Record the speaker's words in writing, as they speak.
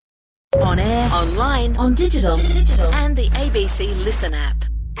On air, online, on digital, and the ABC Listen app.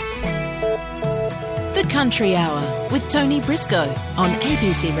 The Country Hour with Tony Briscoe on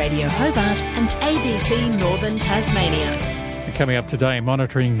ABC Radio Hobart and ABC Northern Tasmania. Coming up today,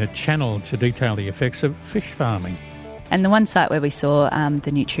 monitoring the channel to detail the effects of fish farming. And the one site where we saw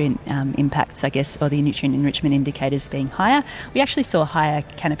the nutrient impacts, I guess, or the nutrient enrichment indicators being higher, we actually saw higher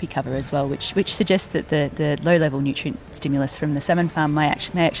canopy cover as well, which suggests that the low-level nutrient stimulus from the salmon farm may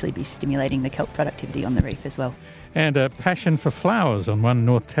actually be stimulating the kelp productivity on the reef as well. And a passion for flowers on one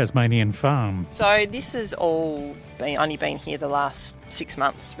North Tasmanian farm. So this has all only been here the last 6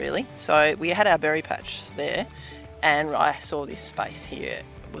 months, really. So we had our berry patch there, and I saw this space here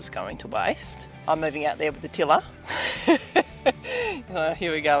was going to waste. I'm moving out there with the tiller.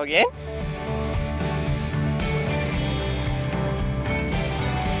 Here we go again.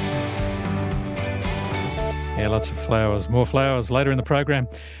 Yeah, lots of flowers. More flowers later in the program.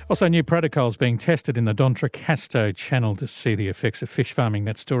 Also, new protocols being tested in the D'Entrecasteaux Channel to see the effects of fish farming.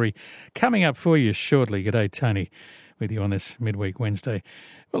 That story coming up for you shortly. G'day, Tony, with you on this midweek Wednesday.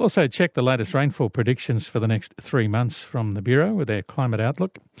 We'll also check the latest rainfall predictions for the next 3 months from the Bureau with their climate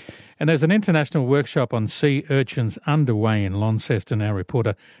outlook. And there's an international workshop on sea urchins underway in Launceston. Our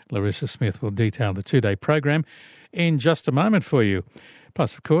reporter Larissa Smith will detail the 2-day program in just a moment for you.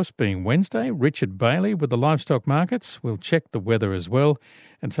 Plus, of course, being Wednesday, Richard Bailey with the livestock markets. We'll check the weather as well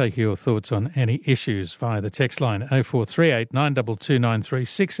and take your thoughts on any issues via the text line. 0438 922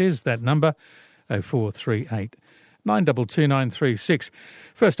 936 is that number, 0438 922 936.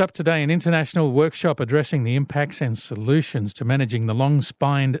 First up today, an international workshop addressing the impacts and solutions to managing the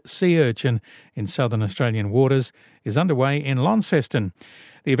long-spined sea urchin in southern Australian waters is underway in Launceston.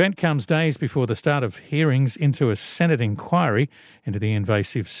 The event comes days before the start of hearings into a Senate inquiry into the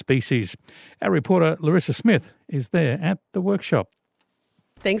invasive species. Our reporter Larissa Smith is there at the workshop.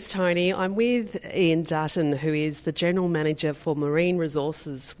 Thanks, Tony. I'm with Ian Dutton, who is the General Manager for Marine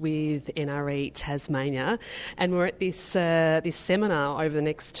Resources with NRE Tasmania. And we're at this seminar over the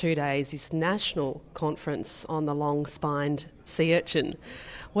next 2 days, this national conference on the long-spined sea urchin.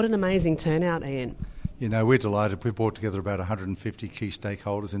 What an amazing turnout, Ian. You know, we're delighted. We've brought together about 150 key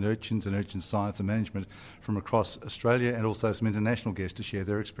stakeholders in urchins and urchin science and management from across Australia and also some international guests to share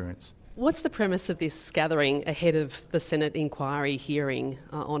their experience. What's the premise of this gathering ahead of the Senate inquiry hearing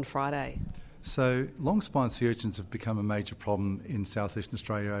on Friday? So long-spined sea urchins have become a major problem in south-eastern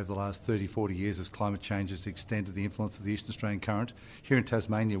Australia over the last 30, 40 years as climate change has extended the influence of the Eastern Australian current. Here in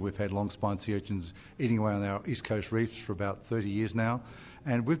Tasmania, we've had long-spined sea urchins eating away on our east coast reefs for about 30 years now,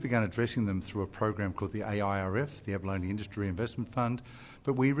 and we've begun addressing them through a program called the AIRF, the Abalone Industry Investment Fund,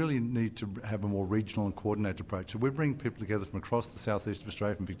 but we really need to have a more regional and coordinated approach. So we're bringing people together from across the southeast of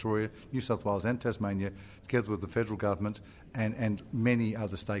Australia, from Victoria, New South Wales and Tasmania, together with the federal government and many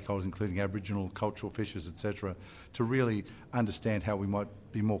other stakeholders, including Aboriginal, cultural fishers, etc., to really understand how we might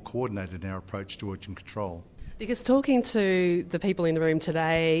be more coordinated in our approach to urchin control. Because talking to the people in the room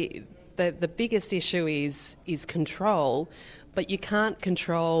today, the biggest issue is control, but you can't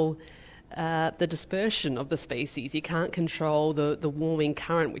control the dispersion of the species. You can't control the warming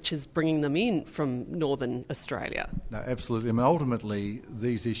current which is bringing them in from northern Australia. No, absolutely. I mean, ultimately,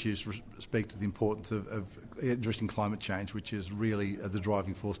 these issues speak to the importance of addressing climate change, which is really the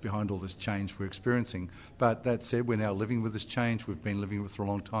driving force behind all this change we're experiencing. But that said, we're now living with this change. We've been living with it for a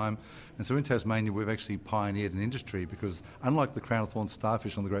long time. And so in Tasmania, we've actually pioneered an industry because unlike the crown of thorns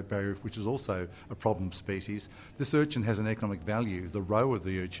starfish on the Great Barrier Reef, which is also a problem species, this urchin has an economic value. The roe of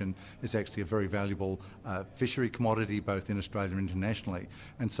the urchin is actually a very valuable fishery commodity both in Australia and internationally.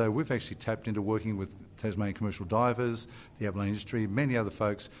 And so we've actually tapped into working with Tasmanian commercial divers, the abalone industry, many other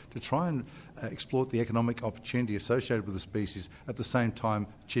folks to try and exploit the economic opportunity associated with the species at the same time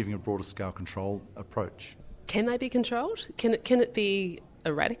achieving a broader scale control approach. Can they be controlled? Can it be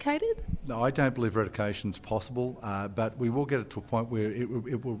eradicated? No, I don't believe eradication is possible, but we will get it to a point where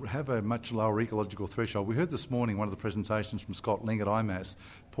it will have a much lower ecological threshold. We heard this morning one of the presentations from Scott Ling at IMAS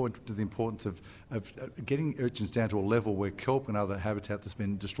point to the importance of getting urchins down to a level where kelp and other habitat that's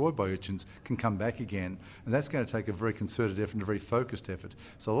been destroyed by urchins can come back again. And that's going to take a very concerted effort and a very focused effort.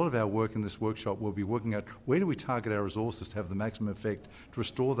 So a lot of our work in this workshop will be working out where do we target our resources to have the maximum effect to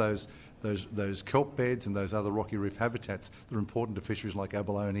restore those kelp beds and those other rocky reef habitats that are important to fisheries like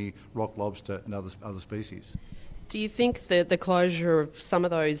abalone, rock lobster and other species. Do you think that the closure of some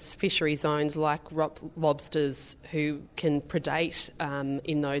of those fishery zones like rock lobsters who can predate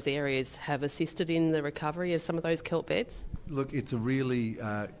in those areas have assisted in the recovery of some of those kelp beds? Look, it's a really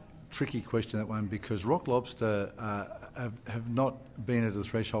tricky question, that one, because rock lobster have not been at the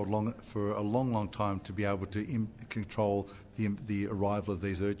threshold for a long time to be able to control the arrival of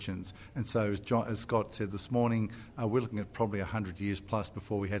these urchins. And so, as Scott said this morning, we're looking at probably 100 years plus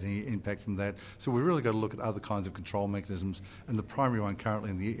before we had any impact from that. So we've really got to look at other kinds of control mechanisms, and the primary one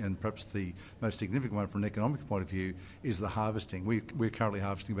currently, and perhaps the most significant one from an economic point of view, is the harvesting. We're currently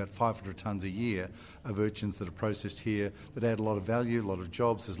harvesting about 500 tonnes a year of urchins that are processed here that add a lot of value, a lot of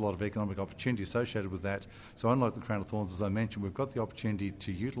jobs. There's a lot of economic opportunity associated with that. So unlike the Crown of Thorns, as I mentioned, we've got the opportunity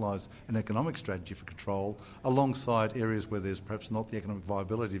to utilise an economic strategy for control alongside areas where there's perhaps not the economic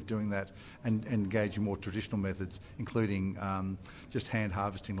viability of doing that, and engage in more traditional methods, including just hand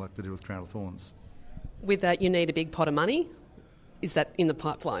harvesting like they do with Crown of Thorns. With that, you need a big pot of money. Is that in the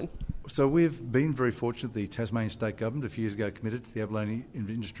pipeline? So we've been very fortunate. The Tasmanian State Government a few years ago committed to the Abalone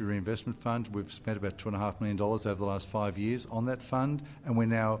Industry Reinvestment Fund. We've spent about $2.5 million over the last 5 years on that fund, and we're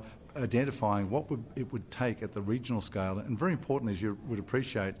now identifying what it would take at the regional scale. And very important, as you would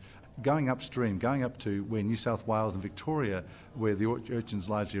appreciate, going upstream, going up to where New South Wales and Victoria, where the urchins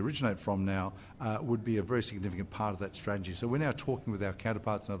largely originate from now, would be a very significant part of that strategy. So we're now talking with our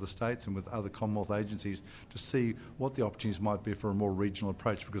counterparts in other states and with other Commonwealth agencies to see what the opportunities might be for a more regional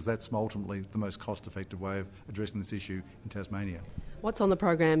approach, because that's ultimately the most cost-effective way of addressing this issue in Tasmania. What's on the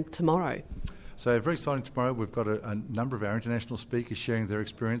program tomorrow? So very exciting tomorrow. We've got a number of our international speakers sharing their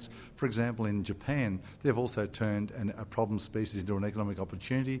experience. For example, in Japan, they've also turned a problem species into an economic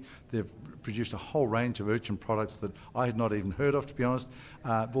opportunity. They've produced a whole range of urchin products that I had not even heard of, to be honest.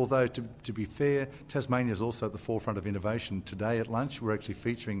 Although, to be fair, Tasmania is also at the forefront of innovation. Today at lunch, we're actually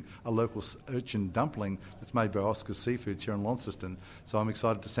featuring a local urchin dumpling that's made by Oscar's Seafoods here in Launceston. So I'm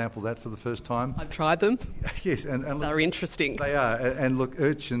excited to sample that for the first time. I've tried them. Yes, and they're interesting. They are. And look,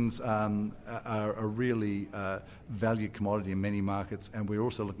 urchins are a really valued commodity in many markets, and we're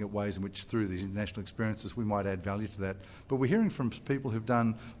also looking at ways in which, through these international experiences, we might add value to that. But we're hearing from people who've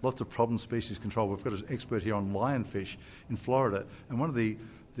done lots of problem species control. We've got an expert here on lionfish in Florida, and one of the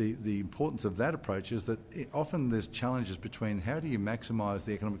importance of that approach is that often there's challenges between how do you maximise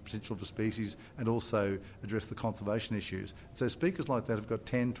the economic potential of a species and also address the conservation issues. So speakers like that have got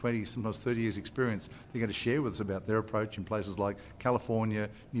 10, 20, sometimes 30 years experience. They're going to share with us about their approach in places like California,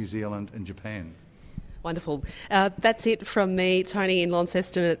 New Zealand and Japan. Wonderful. That's it from me, Tony, in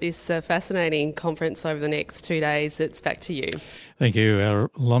Launceston at this fascinating conference over the next 2 days. It's back to you. Thank you.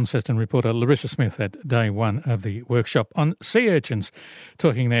 Our Launceston reporter Larissa Smith at day one of the workshop on sea urchins.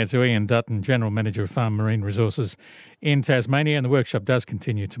 Talking there to Ian Dutton, General Manager of Farm Marine Resources in Tasmania. And the workshop does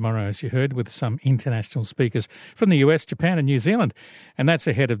continue tomorrow, as you heard, with some international speakers from the US, Japan and New Zealand. And that's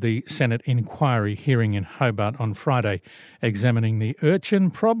ahead of the Senate inquiry hearing in Hobart on Friday, examining the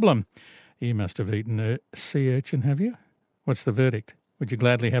urchin problem. You must have eaten a sea urchin, have you? What's the verdict? Would you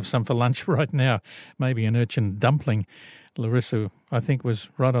gladly have some for lunch right now? Maybe an urchin dumpling. Larissa, I think, was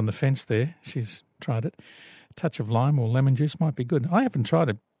right on the fence there. She's tried it. A touch of lime or lemon juice might be good. I haven't tried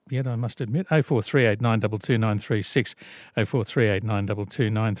it yet, I must admit. 0438 922 936, 0438 922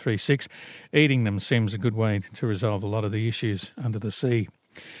 936. Eating them seems a good way to resolve a lot of the issues under the sea.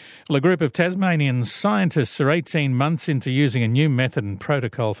 Well, a group of Tasmanian scientists are 18 months into using a new method and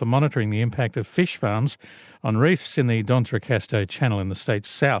protocol for monitoring the impact of fish farms on reefs in the D'Entrecasteaux Channel in the state's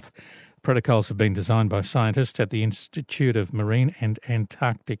south. Protocols have been designed by scientists at the Institute of Marine and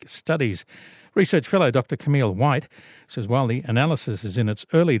Antarctic Studies. Research fellow Dr. Camille White says while the analysis is in its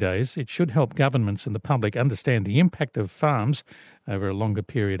early days, it should help governments and the public understand the impact of farms over a longer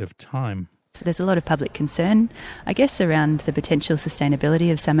period of time. There's a lot of public concern, I guess, around the potential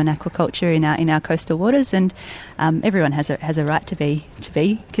sustainability of salmon aquaculture in our coastal waters, and everyone has a right to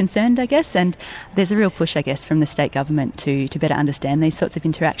be concerned, I guess. And there's a real push, I guess, from the state government to better understand these sorts of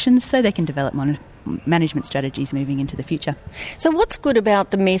interactions so they can develop management strategies moving into the future. So, what's good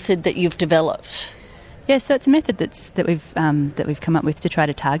about the method that you've developed? Yeah, so it's a method that we've come up with to try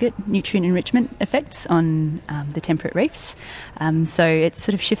to target nutrient enrichment effects on the temperate reefs. So it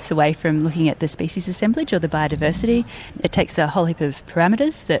sort of shifts away from looking at the species assemblage or the biodiversity. It takes a whole heap of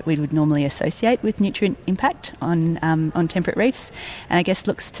parameters that we would normally associate with nutrient impact on temperate reefs, and I guess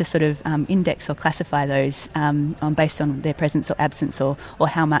looks to sort of index or classify those based on their presence or absence or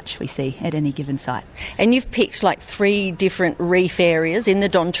how much we see at any given site. And you've picked like 3 different reef areas in the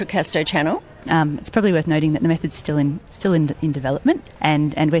D'Entrecasteaux Channel. It's probably worth noting that the method's still in development,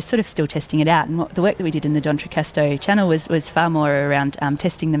 and we're sort of still testing it out. And the work that we did in the D'Entrecasteaux Channel was far more around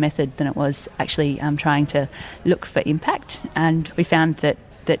testing the method than it was actually trying to look for impact. And we found that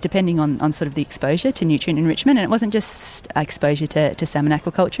depending on sort of the exposure to nutrient enrichment, and it wasn't just exposure to salmon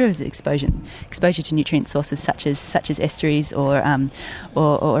aquaculture, it was exposure to nutrient sources such as estuaries or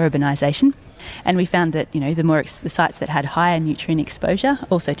urbanisation. And we found that, the sites that had higher nutrient exposure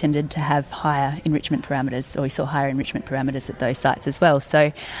also tended to have higher enrichment parameters, or we saw higher enrichment parameters at those sites as well.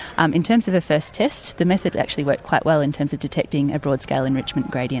 So in terms of a first test, the method actually worked quite well in terms of detecting a broad-scale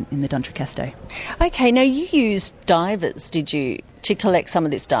enrichment gradient in the Dontracassto. Okay, now you used divers, did you, to collect some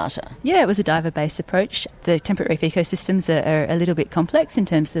of this data? Yeah, it was a diver-based approach. The temperate reef ecosystems are a little bit complex in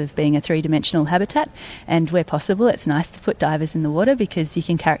terms of being a three-dimensional habitat, and where possible it's nice to put divers in the water because you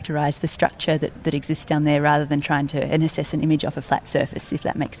can characterise the structure that exists down there rather than trying to assess an image off a flat surface, if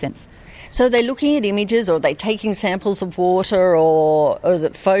that makes sense. So are they looking at images, or are they taking samples of water, or is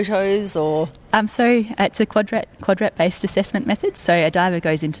it photos, or...? So it's a quadrat-based assessment method. So a diver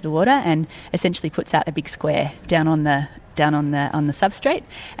goes into the water and essentially puts out a big square down on the substrate,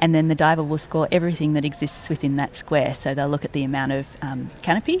 and then the diver will score everything that exists within that square. So they'll look at the amount of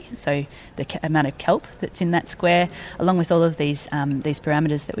canopy, so the amount of kelp that's in that square, along with all of these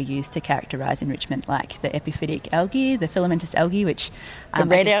parameters that we use to characterise enrichment, like the epiphytic algae, the filamentous algae, which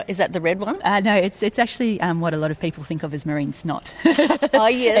is that the red one? No, it's actually what a lot of people think of as marine snot. Oh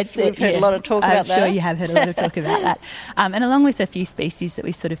yes, we've heard a lot of talk about that. I'm sure you have heard a lot of talk about that. And along with a few species that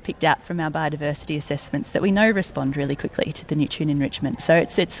we sort of picked out from our biodiversity assessments that we know respond really quickly to the nutrient enrichment. So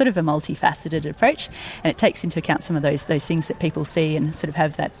it's sort of a multifaceted approach, and it takes into account some of those things that people see and sort of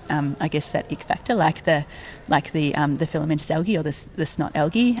have that that ick factor, like the filamentous algae or the snot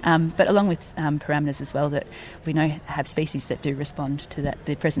algae, but along with parameters as well that we know have species that do respond to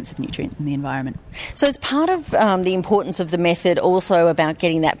the presence of nutrient in the environment. So is part of the importance of the method also about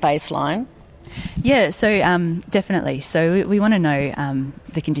getting that baseline? Yeah, so definitely. So we want to know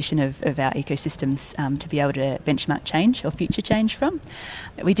the condition of our ecosystems to be able to benchmark change or future change from.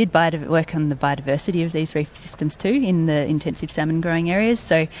 We did work on the biodiversity of these reef systems too in the intensive salmon growing areas.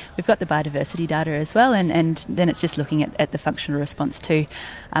 So we've got the biodiversity data as well, and then it's just looking at the functional response too.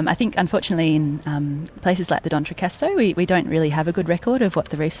 I think unfortunately in places like the Dontracassto, we don't really have a good record of what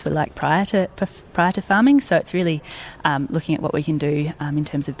the reefs were like prior to farming. So it's really looking at what we can do in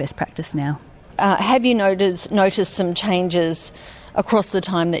terms of best practice now. Have you noticed some changes across the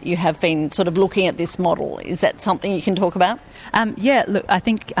time that you have been sort of looking at this model? Is that something you can talk about? Yeah, look, I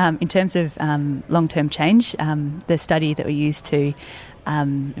think in terms of long-term change, the study that we used to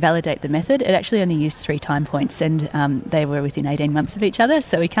validate the method, it actually only used 3 time points, and they were within 18 months of each other,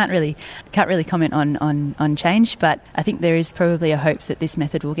 so we can't really comment on change, but I think there is probably a hope that this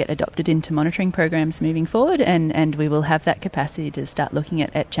method will get adopted into monitoring programs moving forward, and we will have that capacity to start looking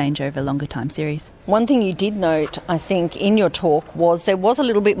at change over longer time series. One thing you did note, I think, in your talk was there was a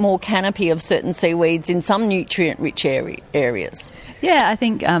little bit more canopy of certain seaweeds in some nutrient-rich areas. Yeah, I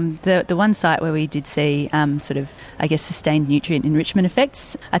think the one site where we did see sustained nutrient enrichment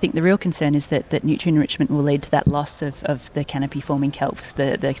effects, I think the real concern is that nutrient enrichment will lead to that loss of the canopy-forming kelp,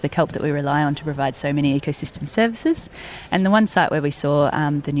 the kelp that we rely on to provide so many ecosystem services. And the one site where we saw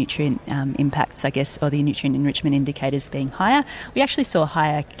the nutrient impacts, or the nutrient enrichment indicators being higher, we actually saw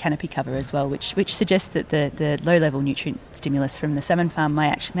higher canopy cover as well, which suggests that the low-level nutrient stimulus from the salmon farm may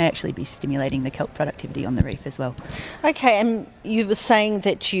actually be stimulating the kelp productivity on the reef as well. Okay, and you were saying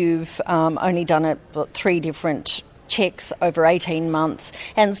that you've only done it 3 different checks over 18 months,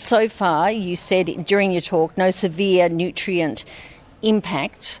 and so far you said during your talk no severe nutrient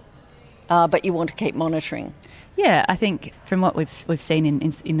impact, but you want to keep monitoring. Yeah, I think from what we've seen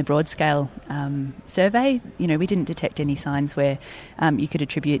in the broad scale survey, we didn't detect any signs where you could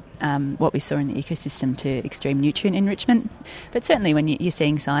attribute what we saw in the ecosystem to extreme nutrient enrichment. But certainly when you're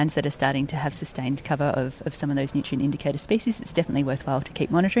seeing signs that are starting to have sustained cover of some of those nutrient indicator species, it's definitely worthwhile to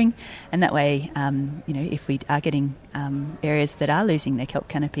keep monitoring. And that way, if we are getting areas that are losing their kelp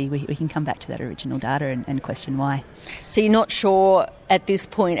canopy, we can come back to that original data and question why. So you're not sure at this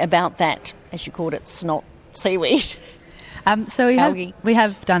point about that, as you called it, snot seaweed? So we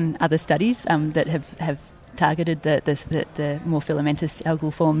have done other studies that have targeted the more filamentous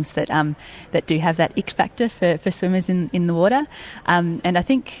algal forms that do have that ick factor for swimmers in the water, and I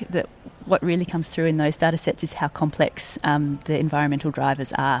think that what really comes through in those data sets is how complex the environmental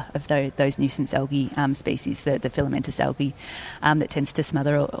drivers are of those nuisance algae species, the filamentous algae that tends to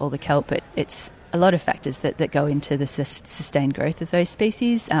smother all the kelp. But it's a lot of factors that go into the sustained growth of those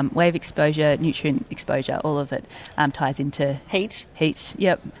species. Wave exposure, nutrient exposure, all of it ties into heat.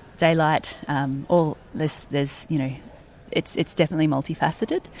 Yep, daylight. All there's it's definitely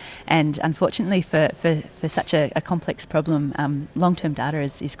multifaceted, and unfortunately for such a complex problem, long-term data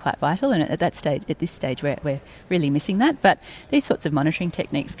is quite vital, and at this stage we're really missing that. But these sorts of monitoring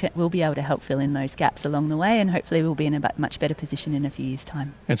techniques will be able to help fill in those gaps along the way, and hopefully we'll be in a much better position in a few years'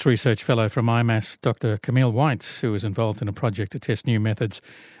 time. That's research fellow from IMAS, Dr. Camille White, who is involved in a project to test new methods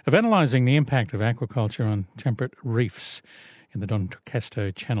of analysing the impact of aquaculture on temperate reefs in the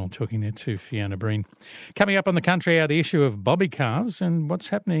Doncaster Channel, talking there to Fiona Breen. Coming up on The Country Hour, the issue of bobby calves and what's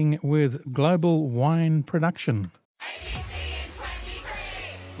happening with global wine production.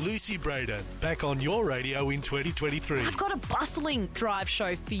 Lucy Braden, back on your radio in 2023. I've got a bustling drive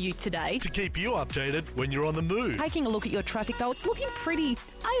show for you today. To keep you updated when you're on the move. Taking a look at your traffic, though, it's looking pretty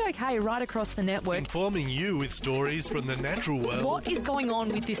A-OK right across the network. Informing you with stories from the natural world. What is going on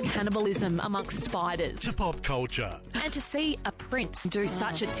with this cannibalism amongst spiders? To pop culture. And to see a prince do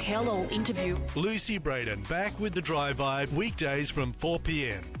such a tell-all interview. Lucy Braden, back with The Drive Vibe, weekdays from 4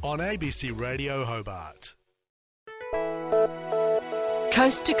 p.m. on ABC Radio Hobart.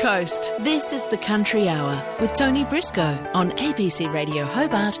 Coast to coast, this is The Country Hour with Tony Briscoe on ABC Radio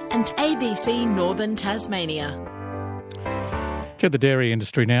Hobart and ABC Northern Tasmania. To the dairy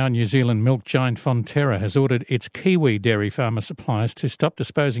industry now, New Zealand milk giant Fonterra has ordered its Kiwi dairy farmer suppliers to stop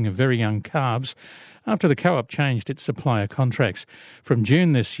disposing of very young calves after the co-op changed its supplier contracts. From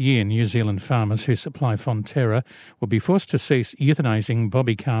June this year, New Zealand farmers who supply Fonterra will be forced to cease euthanasing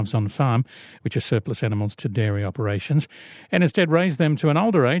bobby calves on farm, which are surplus animals to dairy operations, and instead raise them to an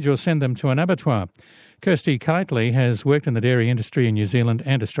older age or send them to an abattoir. Kirsty Kitely has worked in the dairy industry in New Zealand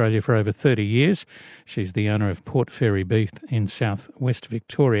and Australia for over 30 years. She's the owner of Port Fairy Beef in south-west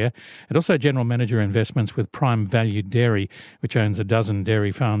Victoria and also General Manager Investments with Prime Value Dairy, which owns a dozen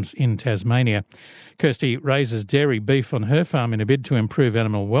dairy farms in Tasmania. Kirsty raises dairy beef on her farm in a bid to improve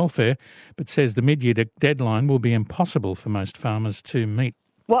animal welfare, but says the mid-year deadline will be impossible for most farmers to meet.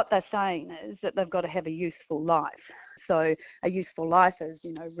 What they're saying is that they've got to have a useful life. So a useful life is,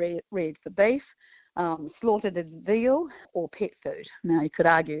 reared for beef, slaughtered as veal or pet food. Now, you could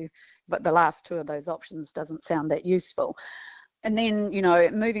argue, but the last two of those options doesn't sound that useful. And then,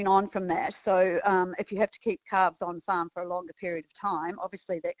 moving on from that, so if you have to keep calves on farm for a longer period of time,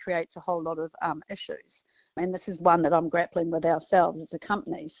 obviously that creates a whole lot of issues. And this is one that I'm grappling with ourselves as a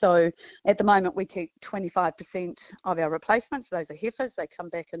company. So at the moment, we keep 25% of our replacements. Those are heifers. They come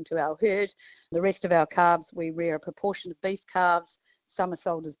back into our herd. The rest of our calves, we rear a proportion of beef calves. Some are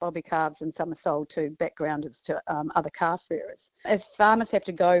sold as bobby calves and some are sold to backgrounders, to other calf rearers. If farmers have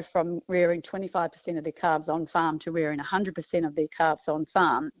to go from rearing 25% of their calves on farm to rearing 100% of their calves on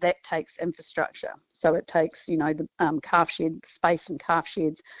farm, that takes infrastructure. So it takes, the calf shed space and calf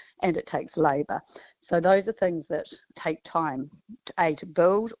sheds, and it takes labour. So those are things that take time, to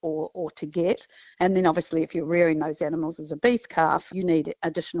build or to get. And then obviously if you're rearing those animals as a beef calf, you need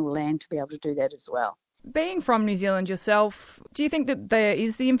additional land to be able to do that as well. Being from New Zealand yourself, do you think that there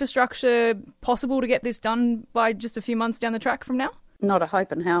is the infrastructure possible to get this done by just a few months down the track from now? Not a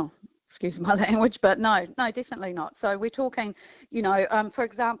hope in hell. Excuse my language, but no, definitely not. So we're talking, for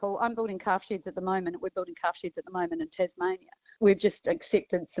example, I'm building calf sheds at the moment. We're building calf sheds at the moment in Tasmania. We've just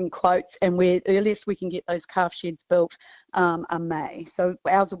accepted some quotes, and the earliest we can get those calf sheds built are May. So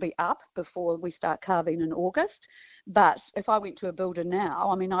ours will be up before we start calving in August. But if I went to a builder now,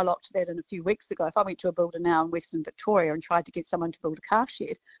 I locked that in a few weeks ago. If I went to a builder now in Western Victoria and tried to get someone to build a calf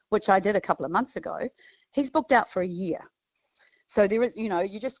shed, which I did a couple of months ago, he's booked out for a year. So there is,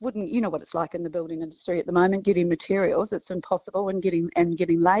 you just wouldn't, what it's like in the building industry at the moment, getting materials, it's impossible, and getting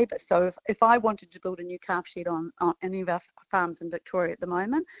labour. So if I wanted to build a new calf shed on any of our farms in Victoria at the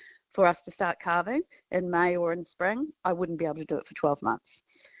moment, for us to start calving in May or in spring, I wouldn't be able to do it for 12 months.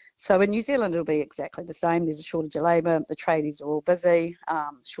 So in New Zealand, it'll be exactly the same. There's a shortage of labour. The tradies are all busy,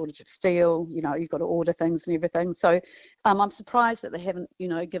 shortage of steel, you've got to order things and everything. So I'm surprised that they haven't,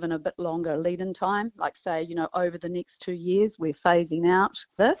 given a bit longer lead-in time. Like say, over the next 2 years, we're phasing out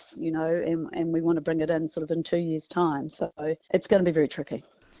this, and we want to bring it in sort of in 2 years' time. So it's going to be very tricky.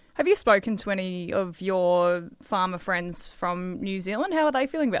 Have you spoken to any of your farmer friends from New Zealand? How are they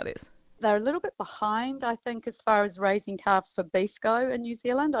feeling about this? They're a little bit behind, I think, as far as raising calves for beef go in New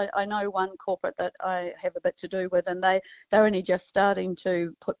Zealand. I know one corporate that I have a bit to do with, and they're only just starting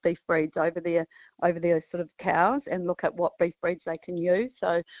to put beef breeds over their sort of cows and look at what beef breeds they can use.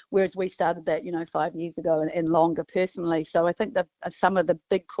 So whereas we started that, 5 years ago and longer personally. So I think that some of the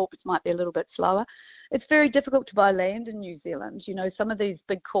big corporates might be a little bit slower. It's very difficult to buy land in New Zealand. Some of these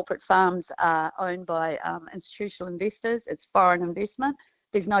big corporate farms are owned by institutional investors. It's foreign investment.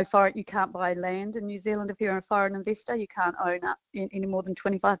 There's no foreign, you can't buy land in New Zealand if you're a foreign investor. You can't own up any more than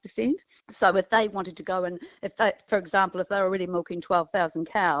 25%. So if they wanted to go and, for example, if they're already milking 12,000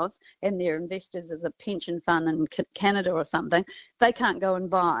 cows and their investors as a pension fund in Canada or something, they can't go and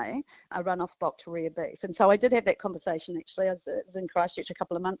buy a runoff block to rear beef. And so I did have that conversation actually. I was in Christchurch a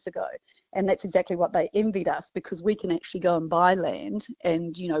couple of months ago, and that's exactly what they envied us, because we can actually go and buy land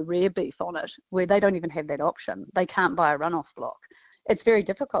and, rear beef on it, where they don't even have that option. They can't buy a runoff block. It's very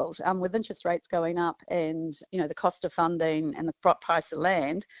difficult with interest rates going up and, the cost of funding and the price of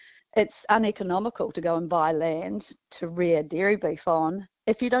land. It's uneconomical to go and buy land to rear dairy beef on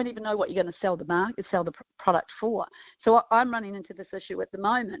if you don't even know what you're going to sell the product for. So I'm running into this issue at the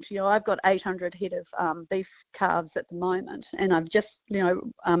moment. I've got 800 head of beef calves at the moment, and I've just,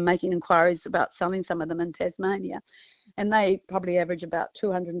 making inquiries about selling some of them in Tasmania, and they probably average about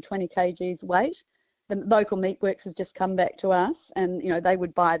 220 kgs weight. The local meatworks has just come back to us, and they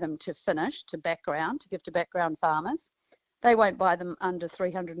would buy them to finish, to give to background farmers. They won't buy them under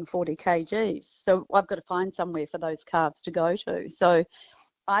 340 kgs. So I've got to find somewhere for those calves to go to. So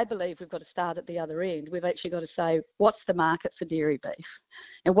I believe we've got to start at the other end. We've actually got to say, what's the market for dairy beef?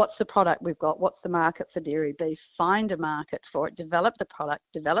 And what's the product we've got? What's the market for dairy beef? Find a market for it, develop the product,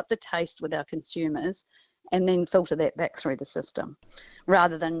 develop the taste with our consumers, and then filter that back through the system,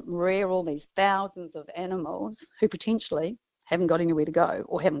 rather than rear all these thousands of animals who potentially haven't got anywhere to go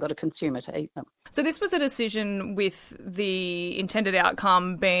or haven't got a consumer to eat them. So this was a decision with the intended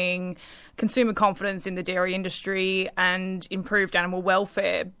outcome being consumer confidence in the dairy industry and improved animal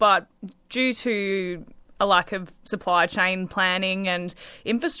welfare, but due to a lack of supply chain planning and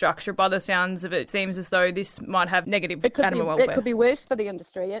infrastructure, by the sounds of it, seems as though this might have negative animal welfare. It could be worse for the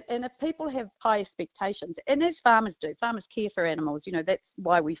industry. And if people have high expectations, and as farmers do, farmers care for animals, that's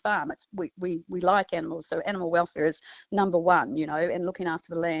why we farm. We like animals, so animal welfare is number one, and looking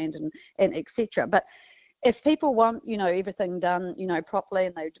after the land and etc. But if people want, everything done, properly,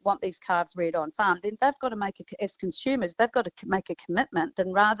 and they want these calves reared on farm, then they've got to as consumers, they've got to make a commitment.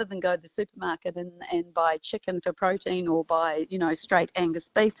 Then rather than go to the supermarket and buy chicken for protein or buy, straight Angus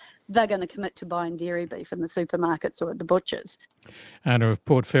beef, they're going to commit to buying dairy beef in the supermarkets or at the butchers. Owner of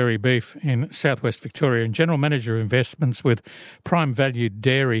Port Fairy Beef in southwest Victoria and General Manager of Investments with Prime Value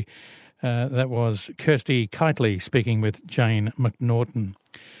Dairy, that was Kirsty Kitely speaking with Jane McNaughton.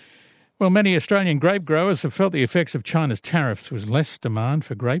 Well, many Australian grape growers have felt the effects of China's tariffs with less demand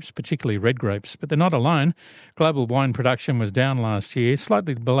for grapes, particularly red grapes. But they're not alone. Global wine production was down last year,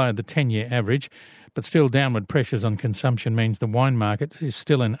 slightly below the 10-year average, but still downward pressures on consumption means the wine market is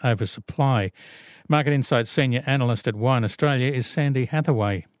still in oversupply. Market Insights senior analyst at Wine Australia is Sandy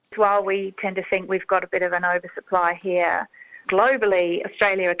Hathaway. While we tend to think we've got a bit of an oversupply here, globally,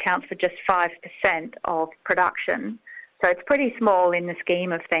 Australia accounts for just 5% of production. So it's pretty small in the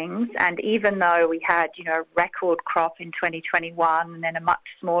scheme of things. And even though we had, a record crop in 2021 and then a much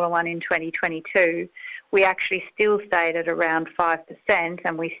smaller one in 2022, we actually still stayed at around 5%,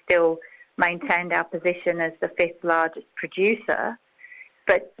 and we still maintained our position as the fifth largest producer.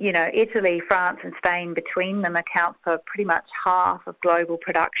 But, Italy, France and Spain between them account for pretty much half of global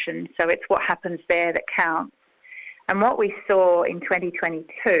production. So it's what happens there that counts. And what we saw in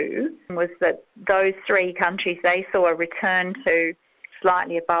 2022 was that those three countries, they saw a return to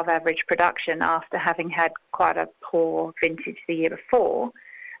slightly above average production after having had quite a poor vintage the year before.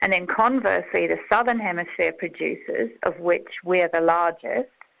 And then conversely, the Southern Hemisphere producers, of which we're the largest,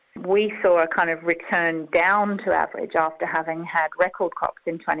 we saw a kind of return down to average after having had record crops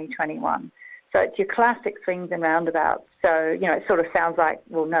in 2021. So it's your classic swings and roundabouts. So, it sort of sounds like,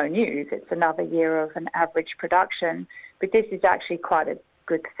 well, no news. It's another year of an average production. But this is actually quite a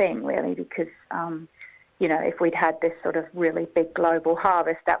good thing, really, because, if we'd had this sort of really big global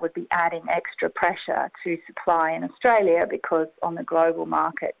harvest, that would be adding extra pressure to supply in Australia, because on the global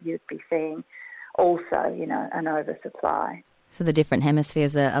market, you'd be seeing also, an oversupply. So the different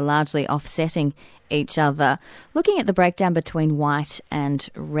hemispheres are largely offsetting each other. Looking at the breakdown between white and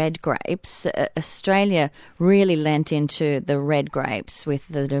red grapes, Australia really lent into the red grapes with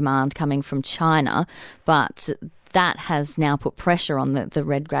the demand coming from China, but that has now put pressure on the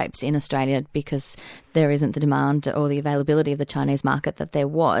red grapes in Australia because there isn't the demand or the availability of the Chinese market that there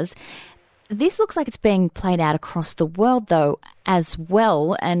was. This looks like it's being played out across the world, though, as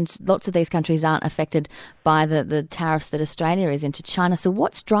well, and lots of these countries aren't affected by the tariffs that Australia is into China. So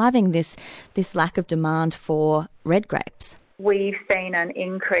what's driving this lack of demand for red grapes? We've seen an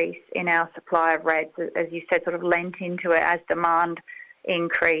increase in our supply of reds, as you said, sort of lent into it as demand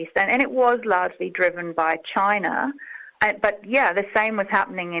increased. And it was largely driven by China. But, the same was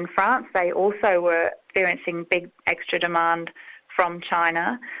happening in France. They also were experiencing big extra demand from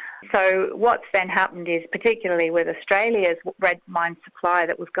China. So what's then happened is, particularly with Australia's red wine supply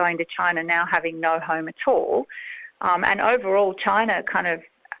that was going to China now having no home at all, and overall China kind of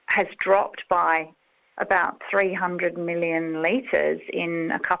has dropped by about 300 million litres in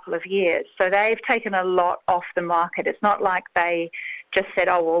a couple of years. So they've taken a lot off the market. It's not like they just said,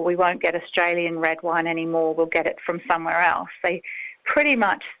 oh, well, we won't get Australian red wine anymore, we'll get it from somewhere else. They pretty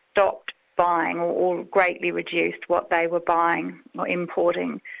much stopped buying or greatly reduced what they were buying or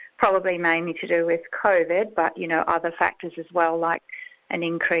importing, probably mainly to do with COVID, but, other factors as well, like an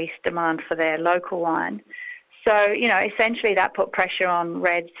increased demand for their local wine. So, essentially that put pressure on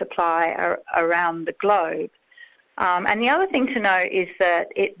red supply around the globe. And the other thing to note is that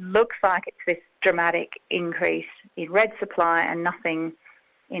it looks like it's this dramatic increase in red supply and nothing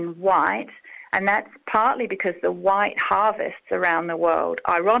in white. And that's partly because the white harvests around the world,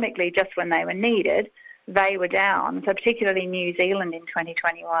 ironically, just when they were needed, they were down. So particularly New Zealand in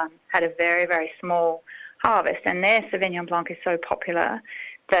 2021 had a very, very small harvest. And their Sauvignon Blanc is so popular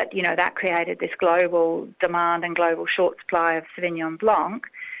that, that created this global demand and global short supply of Sauvignon Blanc.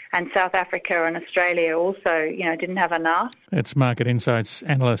 And South Africa and Australia also, didn't have enough. It's Market Insights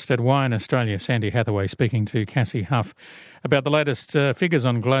analyst at Wine Australia, Sandy Hathaway, speaking to Cassie Huff about the latest figures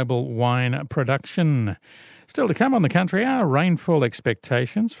on global wine production. Still to come on the Country Hour, rainfall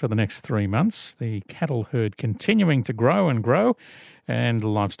expectations for the next 3 months, the cattle herd continuing to grow and grow, and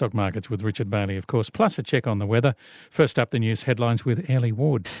livestock markets with Richard Bailey, of course, plus a check on the weather. First up, the news headlines with Ellie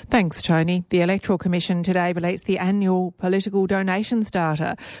Ward. Thanks, Tony. The Electoral Commission today released the annual political donations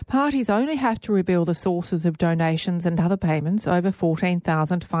data. Parties only have to reveal the sources of donations and other payments over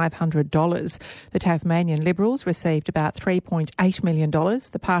 $14,500. The Tasmanian Liberals received about $3.8 million,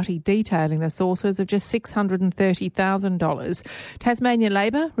 the party detailing the sources of just $630,000. Tasmanian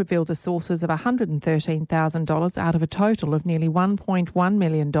Labor revealed the sources of $113,000 out of a total of nearly $1.1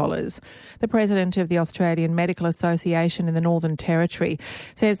 million. The president of the Australian Medical Association in the Northern Territory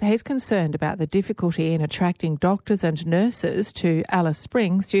says he's concerned about the difficulty in attracting doctors and nurses to Alice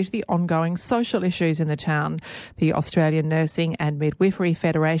Springs due to the ongoing social issues in the town. The Australian Nursing and Midwifery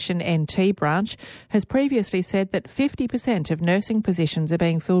Federation NT branch has previously said that 50% of nursing positions are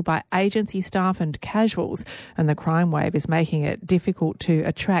being filled by agency staff and casuals, and the crime wave is making it difficult to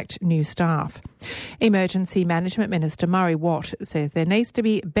attract new staff. Emergency Management Minister Murray Watt says there needs to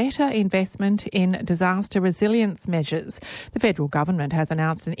be better investment in disaster resilience measures. The federal government has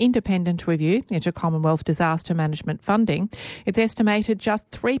announced an independent review into Commonwealth disaster management funding. It's estimated just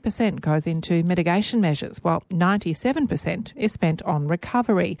 3% goes into mitigation measures, while 97% is spent on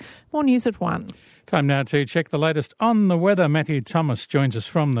recovery. More news at 1. Time now to check the latest on the weather. Matthew Thomas joins us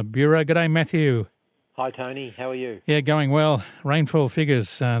from the Bureau. G'day, Matthew. Hi, Tony. How are you? Yeah, going well. Rainfall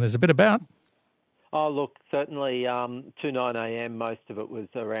figures, there's a bit about. Oh, look, certainly to 9am, most of it was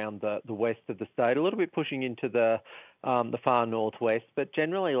around the west of the state, a little bit pushing into the far northwest, but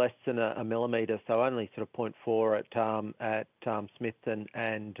generally less than a millimetre, so only sort of 0.4 at Smithton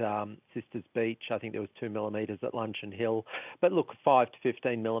and Sisters Beach. I think there was 2 millimetres at Luncheon Hill. But look, 5 to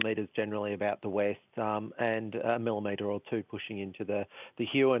 15 millimetres generally about the west, and a millimetre or two pushing into the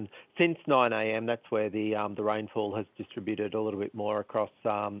Huon. Since 9am, that's where the rainfall has distributed a little bit more across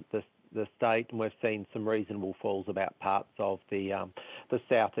the state, and we've seen some reasonable falls about parts of the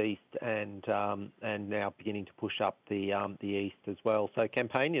southeast and now beginning to push up the east as well. So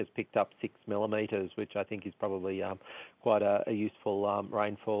Campania's picked up 6 millimetres, which I think is probably quite a useful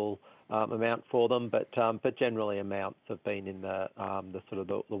rainfall amount for them. But generally amounts have been in the sort of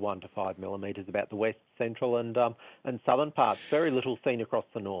the 1 to 5 millimetres about the west, central and southern parts. Very little seen across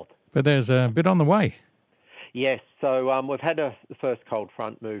the north. But there's a bit on the way. Yes, so we've had the first cold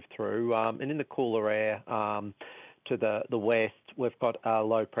front move through, and in the cooler air to the west, we've got a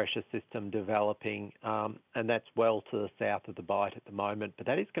low pressure system developing, and that's well to the south of the Bight at the moment. But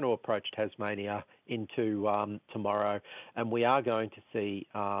that is going to approach Tasmania into tomorrow, and we are going to see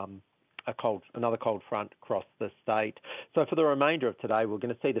another cold front across the state. So for the remainder of today, we're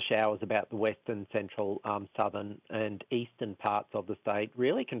going to see the showers about the western, central, southern and eastern parts of the state,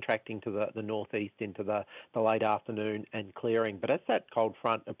 really contracting to the northeast into the late afternoon and clearing. But as that cold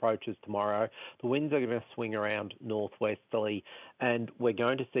front approaches tomorrow, the winds are going to swing around northwesterly, and we're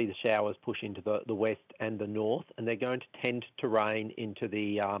going to see the showers push into the west and the north, and they're going to tend to rain into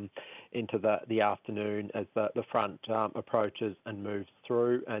the into the afternoon as the front approaches and moves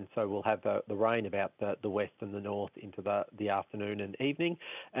through, and so we'll have the rain about the west and the north into the afternoon and evening,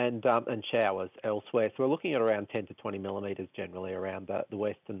 and showers elsewhere. So we're looking at around 10 to 20 millimetres generally around the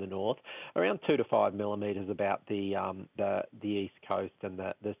west and the north, around 2 to 5 millimetres about the east coast and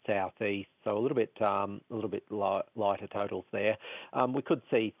the southeast. So a little bit lighter totals there. We could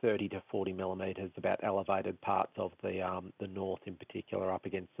see 30 to 40 millimetres about elevated parts of the north in particular, up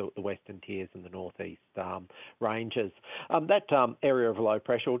against the western tiers and the northeast ranges. That area of low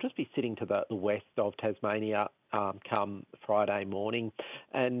pressure will just be sitting to the west of Tasmania come Friday morning,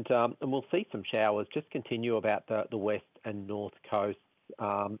 and we'll see some showers just continue about the west and north coasts.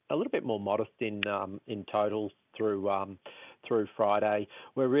 A little bit more modest in totals through Friday.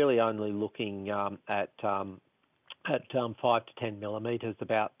 We're really only looking at 5 to 10 millimetres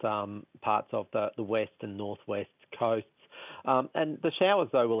about parts of the west and northwest coasts. And the showers,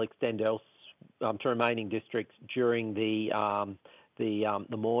 though, will extend to remaining districts during the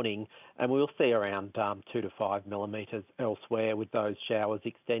morning, and we'll see around 2 to 5 millimetres elsewhere, with those showers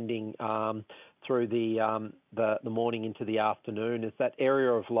extending through the morning into the afternoon, as that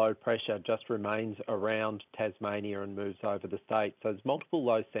area of low pressure just remains around Tasmania and moves over the state. So there's multiple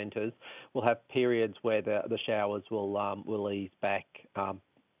low centres. We'll have periods where the showers will ease back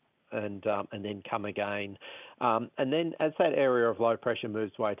and then come again. And then as that area of low pressure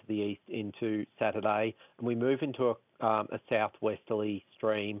moves away to the east into Saturday, and we move into a southwesterly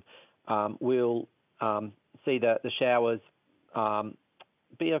stream, we'll see the showers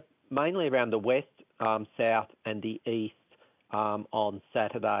be mainly around the west, south and the east on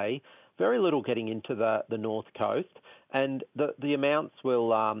Saturday. Very little getting into the north coast, and the amounts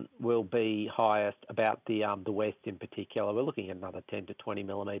will be highest about the west in particular. We're looking at another 10 to 20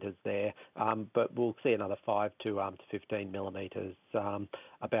 millimetres there, but we'll see another 5 to 15 millimetres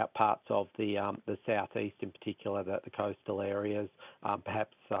about parts of the southeast in particular, the coastal areas,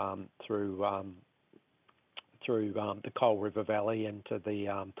 perhaps through the Coal River Valley and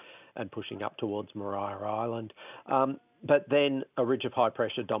and pushing up towards Maria Island. But then a ridge of high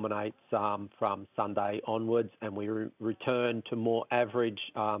pressure dominates from Sunday onwards, and we return to more average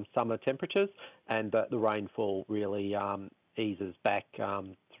summer temperatures, and the rainfall really eases back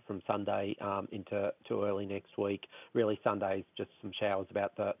from Sunday into early next week. Really, Sunday's just some showers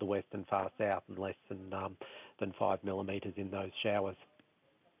about the west and far south, and less than 5 millimetres in those showers.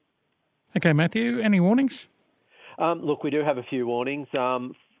 Okay, Matthew, any warnings? Look, we do have a few warnings.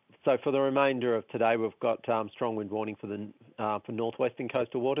 So for the remainder of today, we've got strong wind warning for northwestern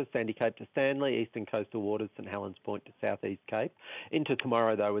coastal waters, Sandy Cape to Stanley, eastern coastal waters, St Helens Point to southeast Cape. Into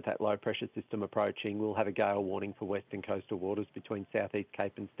tomorrow, though, with that low pressure system approaching, we'll have a gale warning for western coastal waters between southeast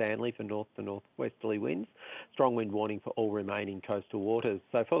Cape and Stanley for north to northwesterly winds. Strong wind warning for all remaining coastal waters.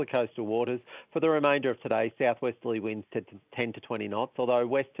 So for the coastal waters, for the remainder of today, southwesterly winds 10 to 20 knots, although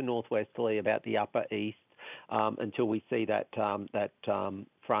west to northwesterly about the upper east, until we see that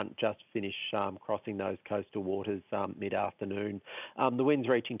front just finish crossing those coastal waters mid-afternoon. The winds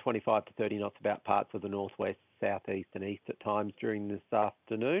reaching 25 to 30 knots about parts of the northwest, southeast and east at times during this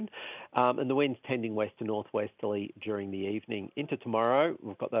afternoon, and the winds tending west to northwesterly during the evening. Into tomorrow,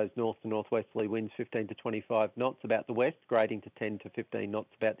 we've got those north to northwesterly winds 15 to 25 knots about the west, grading to 10 to 15 knots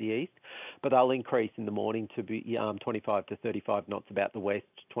about the east, but they'll increase in the morning to be 25 to 35 knots about the west,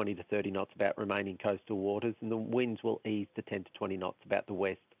 20 to 30 knots about remaining coastal waters, and the winds will ease to 10 to 20 knots about the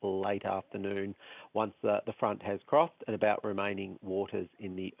west late afternoon once the front has crossed, and about remaining waters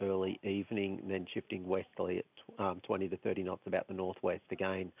in the early evening, and then shifting westerly at 20 to 30 knots about the northwest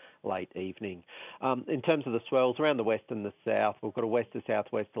again late evening. In terms of the swells around the west and the south, we've got a west to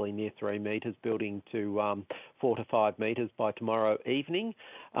southwesterly near 3 metres, building to 4 to 5 metres by tomorrow evening.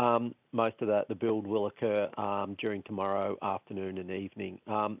 Most of the build will occur during tomorrow afternoon and evening.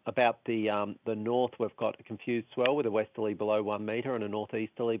 About the north, we've got a confused swell with a westerly below 1 metre and a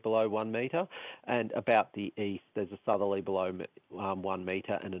northeasterly below 1 metre, and about the east, there's a southerly below 1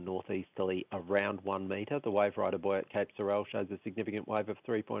 metre and a northeasterly around 1 metre. The wave rider buoy at Cape Sorel shows a significant wave of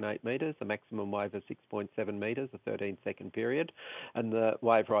 3.8 metres, a maximum wave of 6.7 metres, a 13-second period, and the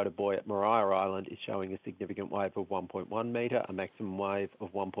wave rider buoy at Maria Island is showing a significant wave of 1.1 metre, a maximum wave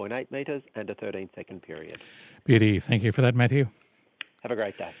of 1.8 metres, and a 13-second period. Beauty. Thank you for that, Matthew. Have a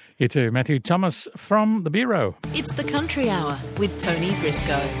great day. You too. Matthew Thomas from the Bureau. It's the Country Hour with Tony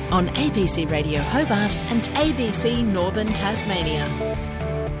Briscoe on ABC Radio Hobart and ABC Northern Tasmania.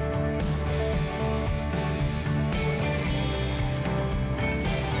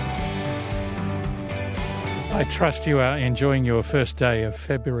 I trust you are enjoying your first day of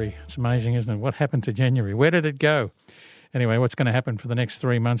February. It's amazing, isn't it? What happened to January? Where did it go? Anyway, what's going to happen for the next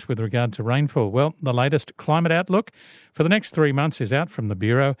 3 months with regard to rainfall? Well, the latest climate outlook for the next 3 months is out from the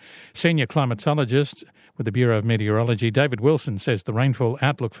Bureau. Senior climatologist with the Bureau of Meteorology, David Wilson, says the rainfall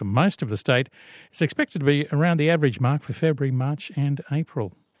outlook for most of the state is expected to be around the average mark for February, March and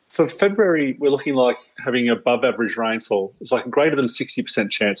April. For February, we're looking like having above average rainfall. It's like a greater than 60%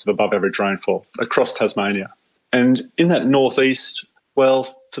 chance of above average rainfall across Tasmania. And in that northeast, well,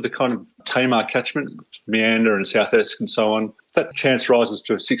 for the kind of Tamar catchment, Meander and South Esk and so on, that chance rises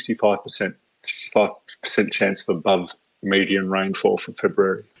to a 65% chance of above median rainfall for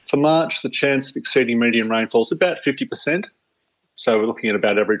February. For March, the chance of exceeding median rainfall is about 50%. So we're looking at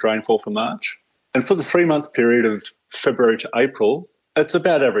about average rainfall for March. And for the 3-month period of February to April, it's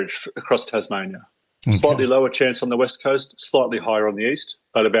about average across Tasmania. Okay. Slightly lower chance on the west coast, slightly higher on the east,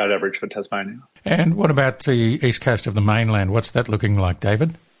 but about average for Tasmania. And what about the east coast of the mainland? What's that looking like,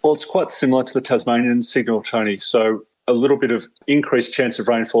 David? Well, it's quite similar to the Tasmanian signal, Tony. So a little bit of increased chance of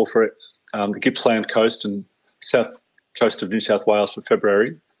rainfall for the Gippsland coast and south coast of New South Wales for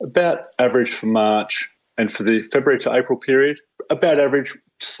February. About average for March, and for the February to April period, about average,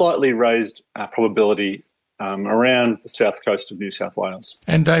 slightly raised probability around the south coast of New South Wales.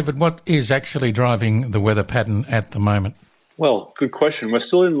 And David, what is actually driving the weather pattern at the moment? Well, good question. We're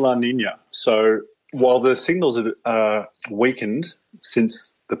still in La Nina. So while the signals are weakened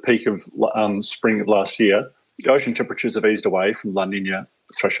since the peak of spring of last year, the ocean temperatures have eased away from La Nina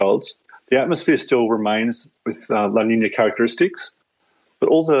thresholds. The atmosphere still remains with La Nina characteristics, but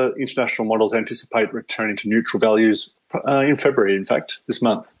all the international models anticipate returning to neutral values in February, in fact, this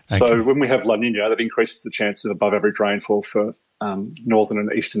month. Okay. So when we have La Nina, that increases the chance of above average rainfall for northern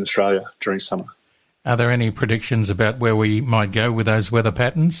and eastern Australia during summer. Are there any predictions about where we might go with those weather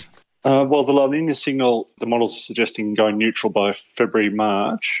patterns? Well, the La Nina signal, the models are suggesting going neutral by February,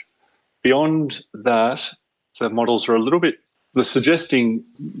 March. Beyond that, the models are they're suggesting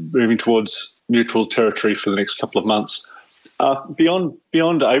moving towards neutral territory for the next couple of months.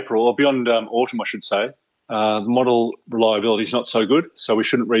 Beyond April, or beyond autumn, I should say, the model reliability is not so good, so we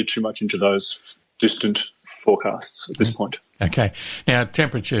shouldn't read too much into those distant forecasts at this point. Okay. Now,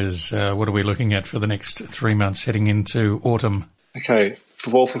 temperatures, what are we looking at for the next 3 months heading into autumn? Okay.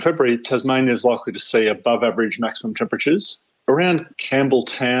 For February, Tasmania is likely to see above average maximum temperatures. Around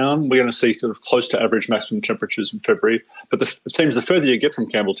Campbelltown, we're going to see sort of close to average maximum temperatures in February, but it seems the further you get from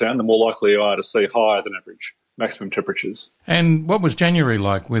Campbelltown, the more likely you are to see higher than average maximum temperatures. And what was January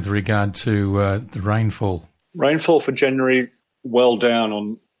like with regard to the rainfall? Rainfall for January, well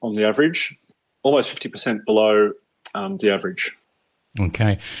down on the average, almost 50% below the average.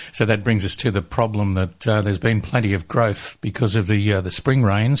 Okay, so that brings us to the problem that there's been plenty of growth because of the spring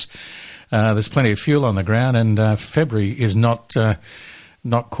rains. There's plenty of fuel on the ground, and February is not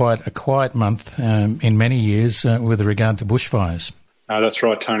quite a quiet month in many years with regard to bushfires. That's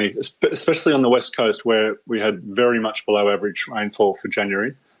right, Tony, especially on the west coast where we had very much below average rainfall for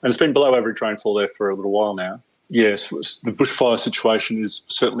January. And it's been below average rainfall there for a little while now. Yes, the bushfire situation is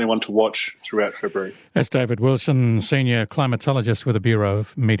certainly one to watch throughout February. That's David Wilson, Senior Climatologist with the Bureau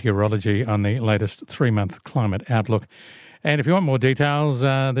of Meteorology, on the latest 3-month climate outlook. And if you want more details,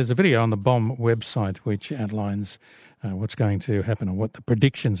 there's a video on the BOM website which outlines what's going to happen, or what the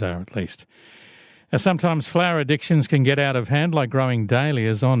predictions are at least. Now, sometimes flower addictions can get out of hand, like growing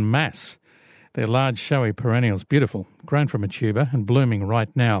dahlias en masse. They're large, showy perennials, beautiful, grown from a tuber and blooming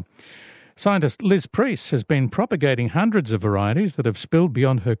right now. Scientist Liz Priest has been propagating hundreds of varieties that have spilled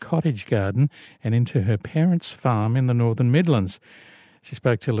beyond her cottage garden and into her parents' farm in the Northern Midlands. She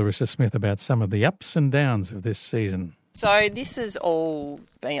spoke to Larissa Smith about some of the ups and downs of this season. So this has all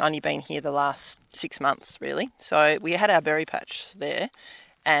only been here the last 6 months, really. So we had our berry patch there,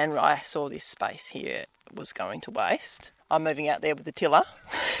 and I saw this space here was going to waste. I'm moving out there with the tiller.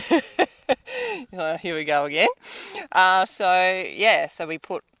 Here we go again. So we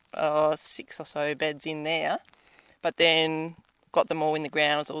put 6 or so beds in there, but then got them all in the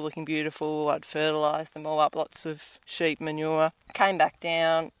ground. It was all looking beautiful. I'd fertilised them all up, lots of sheep manure. Came back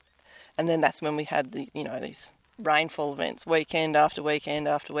down, and then that's when we had these rainfall events, weekend after weekend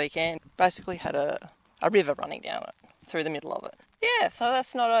after weekend. Basically had a river running down it, through the middle of it. Yeah, so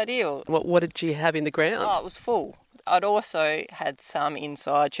that's not ideal. What did you have in the ground? Oh, it was full. I'd also had some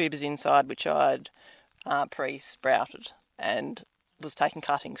inside, tubers inside, which I'd pre-sprouted and was taking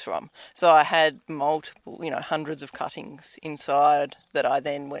cuttings from. So I had multiple, hundreds of cuttings inside that I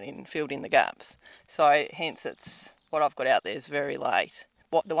then went in and filled in the gaps. So hence it's what I've got out there is very late.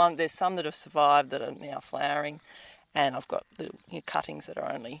 There's some that have survived that are now flowering, and I've got little cuttings that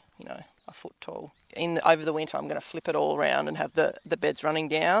are only, a foot tall. Over the winter I'm going to flip it all around and have the beds running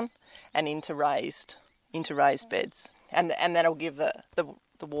down and into raised beds. and that'll give the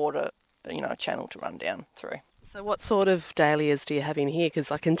water, a channel to run down through. So what sort of dahlias do you have in here?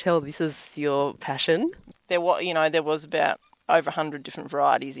 Because I can tell this is your passion. There was about over 100 different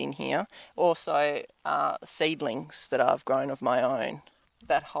varieties in here. Also seedlings that I've grown of my own.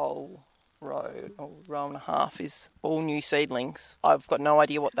 That whole row and a half is all new seedlings. I've got no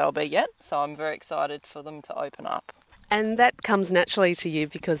idea what they'll be yet, so I'm very excited for them to open up. And that comes naturally to you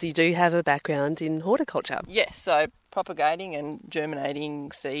because you do have a background in horticulture. Yes, so propagating and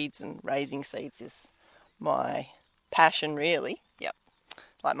germinating seeds and raising seeds is my passion, really. Yep.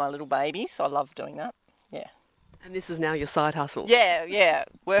 Like my little babies. I love doing that. Yeah. And this is now your side hustle. Yeah.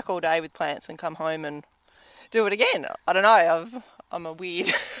 Work all day with plants and come home and do it again. I don't know. I'm a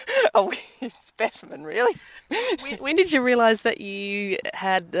weird specimen, really. When did you realise that you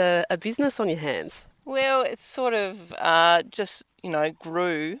had a business on your hands? Well, it sort of just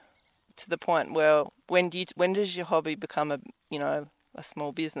grew to the point where when does your hobby become a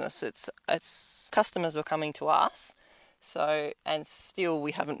small business? It's customers were coming to us, so and still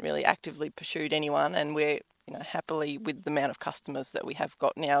we haven't really actively pursued anyone, and we're happily with the amount of customers that we have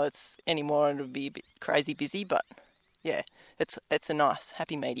got now. It's anymore it'll be a bit crazy busy, but yeah, it's a nice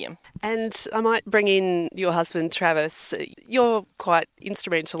happy medium. And I might bring in your husband Travis. You're quite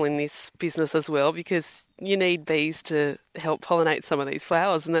instrumental in this business as well because you need bees to help pollinate some of these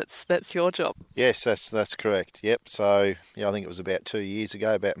flowers, and that's your job. Yes, that's correct. Yep. So I think it was about 2 years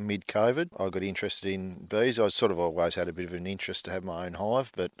ago, about mid-COVID, I got interested in bees. I sort of always had a bit of an interest to have my own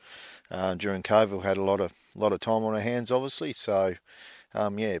hive, but during COVID, we had a lot of time on our hands, obviously. So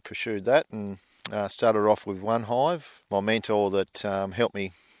pursued that and started off with one hive. My mentor that helped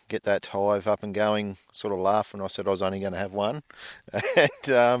me get that hive up and going sort of laughed when I said I was only going to have one.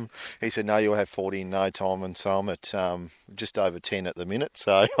 And he said, no, you'll have 40 in no time. And so I'm at just over 10 at the minute.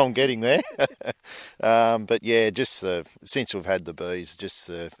 So I'm getting there. But yeah, just since we've had the bees, just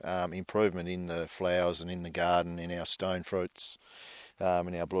the improvement in the flowers and in the garden, in our stone fruits,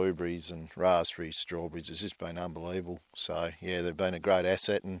 and our blueberries and raspberries, strawberries, it's just been unbelievable. So yeah, they've been a great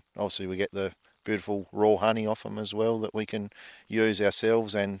asset, and obviously we get the beautiful raw honey off them as well that we can use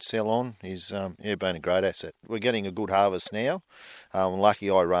ourselves and sell on. Is been a great asset. We're getting a good harvest now. Lucky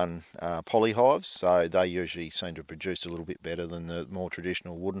I run poly hives, so they usually seem to produce a little bit better than the more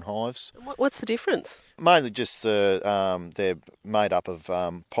traditional wooden hives. What's the difference? Mainly just they're made up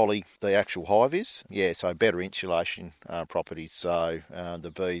of poly, the actual hive is. Yeah, so better insulation properties. So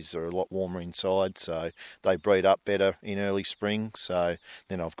the bees are a lot warmer inside, so they breed up better in early spring. So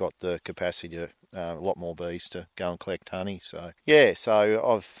then I've got the capacity to a lot more bees to go and collect honey. So yeah, so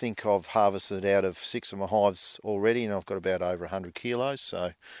I think I've harvested out of 6 of my hives already, and I've got about over 100 kilos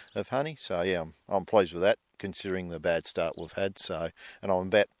of honey. So yeah, I'm pleased with that, considering the bad start we've had. So, and I'm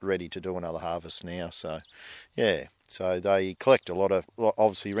about ready to do another harvest now. So yeah. So they collect a lot of,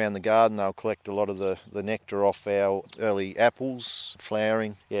 obviously around the garden, they'll collect a lot of the nectar off our early apples,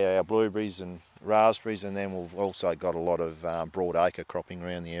 flowering, our blueberries and raspberries, and then we've also got a lot of broadacre cropping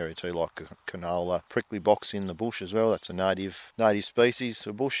around the area too, like canola, prickly box in the bush as well. That's a native species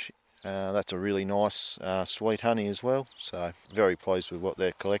of bush. That's a really nice sweet honey as well. So very pleased with what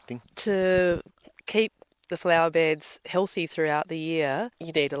they're collecting. To keep the flower beds healthy throughout the year,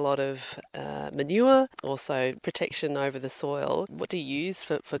 you need a lot of manure, also protection over the soil. What do you use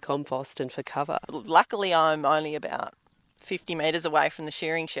for compost and for cover? Luckily, I'm only about 50 metres away from the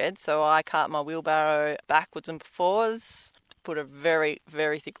shearing shed, so I cart my wheelbarrow backwards and forwards, put a very,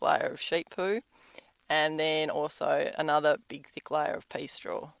 very thick layer of sheep poo, and then also another big thick layer of pea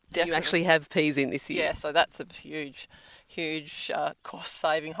straw. You actually have peas in this year? Yeah, so that's a huge cost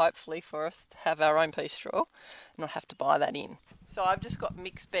saving, hopefully, for us to have our own pea straw and not have to buy that in. So I've just got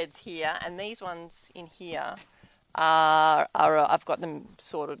mixed beds here, and these ones in here I've got them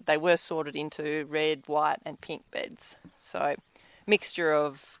sorted. They were sorted into red, white and pink beds. So mixture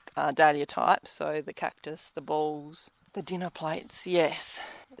of dahlia types, so the cactus, the balls, the dinner plates, yes.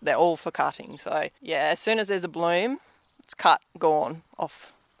 They're all for cutting. So yeah, as soon as there's a bloom, it's cut, gone,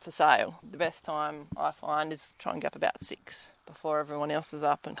 off for sale. The best time I find is try and get up about 6 before everyone else is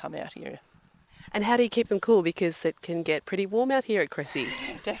up and come out here. And how do you keep them cool? Because it can get pretty warm out here at Cressy.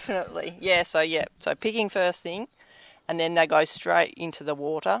 Definitely. So picking first thing, and then they go straight into the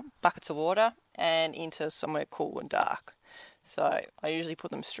water, buckets of water, and into somewhere cool and dark. So I usually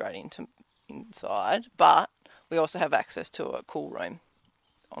put them straight inside, but we also have access to a cool room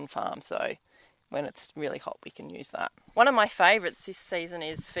on farm, so when it's really hot we can use that. One of my favourites this season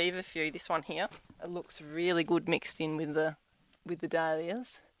is Feverfew, this one here. It looks really good mixed in with the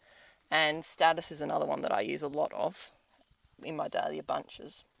dahlias. And Status is another one that I use a lot of in my dahlia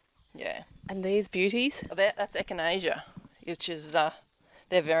bunches. Yeah. And these beauties? That's echinacea, which is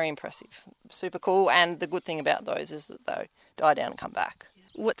they're very impressive, super cool. And the good thing about those is that they die down and come back.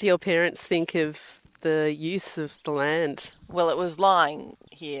 What do your parents think of the use of the land? Well, it was lying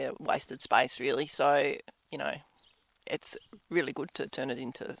here, wasted space really. So, it's really good to turn it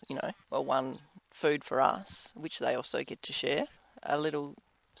into, one, food for us, which they also get to share, a little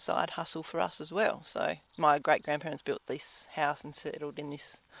side hustle for us as well. So my great-grandparents built this house and settled in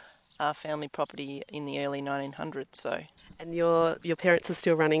this family property in the early 1900s. So, and your parents are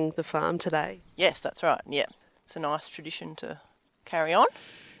still running the farm today? Yes, that's right. Yeah, it's a nice tradition to carry on.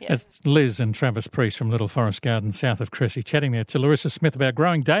 Yeah. It's Liz and Travis Priest from Little Forest Garden south of Cressy chatting there to Larissa Smith about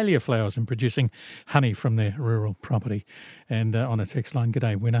growing dahlia flowers and producing honey from their rural property. And on a text line,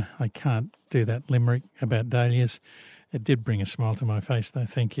 g'day winner, I can't do that limerick about dahlias. It did bring a smile to my face though,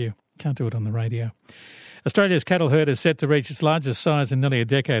 thank you. Can't do it on the radio. Australia's cattle herd is set to reach its largest size in nearly a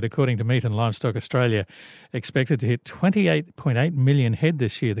decade, according to Meat and Livestock Australia. Expected to hit 28.8 million head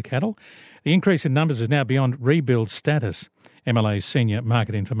this year, the cattle. The increase in numbers is now beyond rebuild status. MLA's senior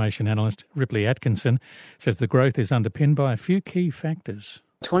market information analyst Ripley Atkinson says the growth is underpinned by a few key factors.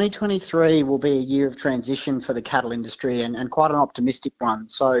 2023 will be a year of transition for the cattle industry and quite an optimistic one.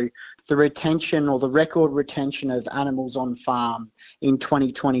 So the retention or the record retention of animals on farm in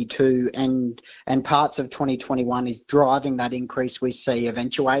 2022 and parts of 2021 is driving that increase we see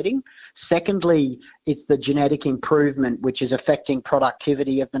eventuating. Secondly, it's the genetic improvement which is affecting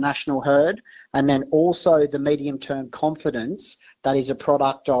productivity of the national herd, and then also the medium-term confidence that is a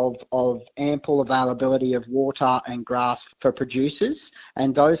product of ample availability of water and grass for producers.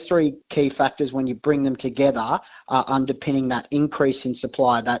 And those three key factors, when you bring them together, are underpinning that increase in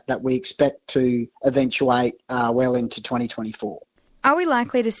supply that we expect to eventuate well into 2024. Are we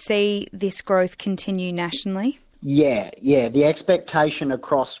likely to see this growth continue nationally? Yeah. The expectation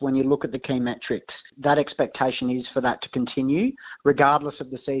across, when you look at the key metrics, that expectation is for that to continue, regardless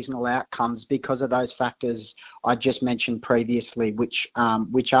of the seasonal outcomes, because of those factors I just mentioned previously, which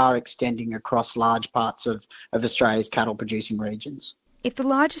are extending across large parts of Australia's cattle producing regions. If the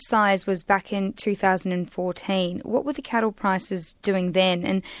largest size was back in 2014, what were the cattle prices doing then?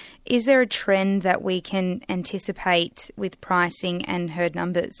 And is there a trend that we can anticipate with pricing and herd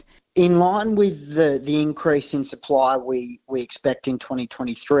numbers? In line with the increase in supply we expect in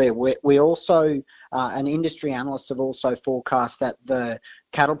 2023, we also, and industry analysts have also forecast that the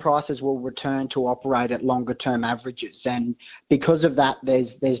cattle prices will return to operate at longer term averages. And because of that,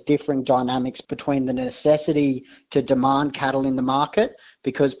 there's differing dynamics between the necessity to demand cattle in the market,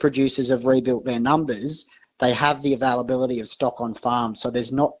 because producers have rebuilt their numbers. They have the availability of stock on farm, so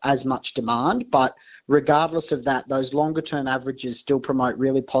there's not as much demand. But regardless of that, those longer term averages still promote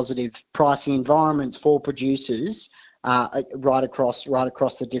really positive pricing environments for producers right across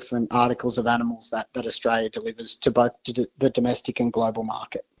the different articles of animals that Australia delivers to both the domestic and global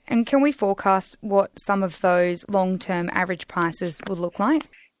market. And can we forecast what some of those long-term average prices will look like?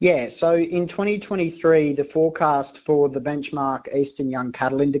 Yeah, so in 2023, the forecast for the benchmark Eastern Young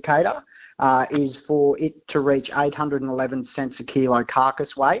Cattle Indicator is for it to reach 811 cents a kilo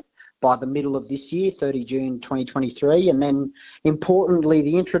carcass weight by the middle of this year, 30 June 2023. And then, importantly,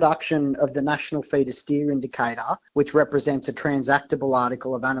 the introduction of the National Feeder Steer Indicator, which represents a transactable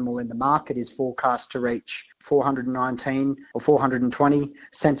article of animal in the market, is forecast to reach 419 or 420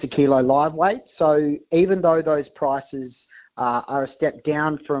 cents a kilo live weight. So even though those prices are a step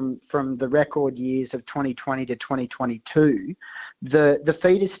down from the record years of 2020 to 2022, the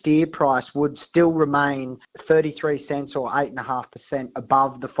feeder steer price would still remain 33 cents or 8.5%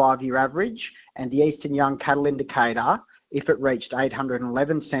 above the 5-year average, and the Eastern Young Cattle Indicator, if it reached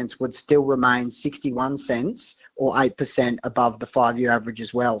 811 cents, would still remain 61 cents or 8% above the 5-year average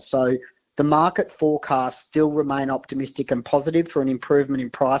as well. So the market forecasts still remain optimistic and positive for an improvement in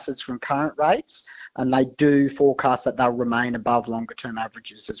prices from current rates, and they do forecast that they'll remain above longer-term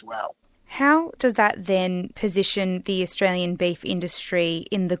averages as well. How does that then position the Australian beef industry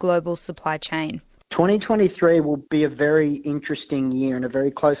in the global supply chain? 2023 will be a very interesting year and a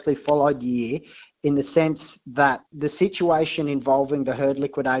very closely followed year, in the sense that the situation involving the herd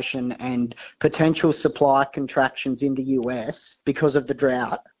liquidation and potential supply contractions in the US because of the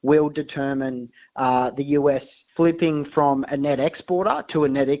drought will determine the US flipping from a net exporter to a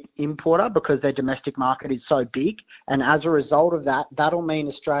net importer, because their domestic market is so big. And as a result of that, that'll mean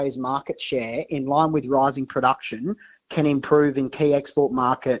Australia's market share, in line with rising production, can improve in key export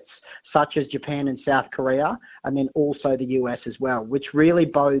markets such as Japan and South Korea, and then also the US as well, which really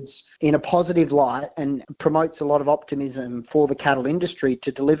bodes in a positive light and promotes a lot of optimism for the cattle industry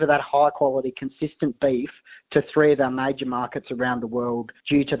to deliver that high quality, consistent beef to 3 of our major markets around the world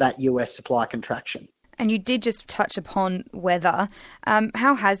due to that US supply contraction. And you did just touch upon weather.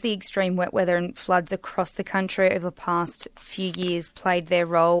 How has the extreme wet weather and floods across the country over the past few years played their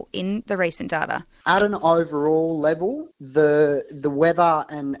role in the recent data? At an overall level, the weather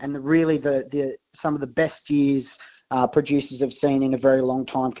and the some of the best years producers have seen in a very long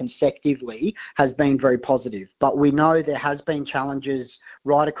time consecutively has been very positive. But we know there has been challenges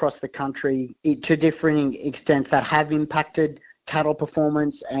right across the country to differing extents that have impacted cattle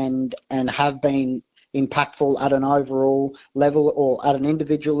performance and have been impactful at an overall level or at an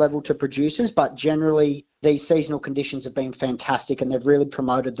individual level to producers, but generally these seasonal conditions have been fantastic and they've really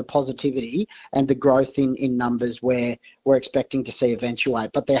promoted the positivity and the growth in numbers where we're expecting to see eventuate.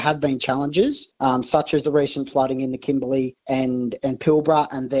 But there have been challenges, such as the recent flooding in the Kimberley and Pilbara,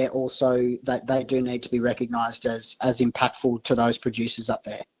 and they're also that they do need to be recognised as impactful to those producers up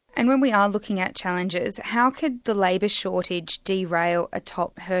there. And when we are looking at challenges, how could the labour shortage derail a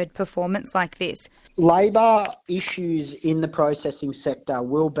top herd performance like this? Labour issues in the processing sector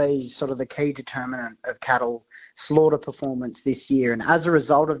will be sort of the key determinant of cattle slaughter performance this year. And as a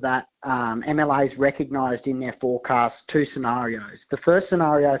result of that, MLA's recognised in their forecast 2 scenarios. The first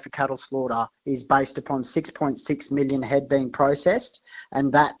scenario for cattle slaughter is based upon 6.6 million head being processed,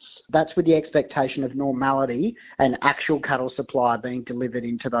 and that's with the expectation of normality and actual cattle supply being delivered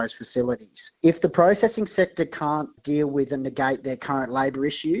into those facilities. If the processing sector can't deal with and negate their current labour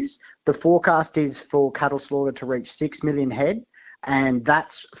issues, the forecast is for cattle slaughter to reach 6 million head, and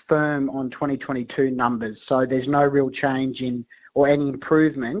that's firm on 2022 numbers. So there's no real change in or any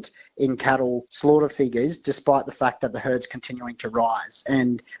improvement in cattle slaughter figures, despite the fact that the herd's continuing to rise.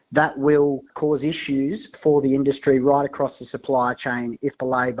 And that will cause issues for the industry right across the supply chain if the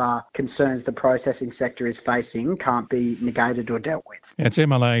labour concerns the processing sector is facing can't be negated or dealt with. It's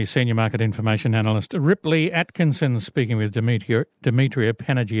MLA Senior Market Information Analyst Ripley Atkinson speaking with Demetria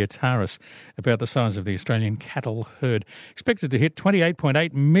Panagiataris about the size of the Australian cattle herd. Expected to hit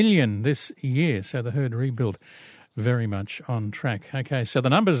 28.8 million this year, so the herd rebuild very much on track. Okay, so the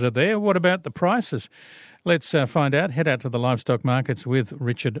numbers are there. What about the prices? Let's find out. Head out to the livestock markets with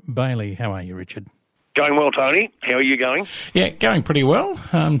Richard Bailey. How are you, Richard? Going well, Tony. How are you going? Yeah, going pretty well.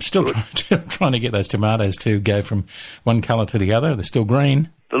 I'm still trying to get those tomatoes to go from one colour to the other. They're still green.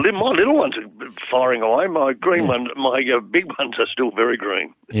 My little ones are firing away. My green ones, my big ones are still very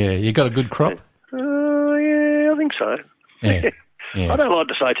green. Yeah, you got a good crop? Yeah, I think so. Yeah. Yeah. I don't like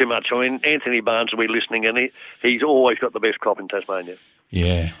to say too much. I mean, Anthony Barnes will be listening, and he's always got the best crop in Tasmania.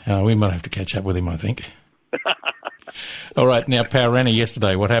 Yeah, we might have to catch up with him, I think. All right, now Powerani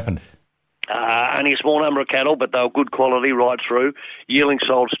yesterday, what happened? Only a small number of cattle, but they were good quality right through. Yearling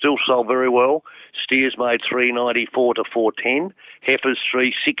still sold very well. Steers made $3.94 to $4.10. Heifers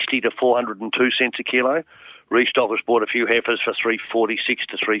 $3.60 to 402 cents a kilo. Restockers bought a few heifers for $3.46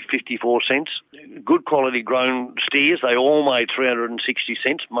 to 3.54 cents. Good quality grown steers, they all made 360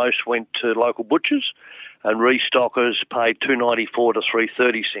 cents. Most went to local butchers, and restockers paid $2.94 to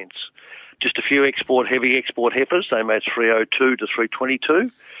 3.30 cents. Just a few heavy export heifers, they made $3.02 to 3.22,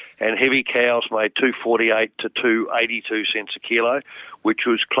 and heavy cows made $2.48 to 2.82 cents a kilo, which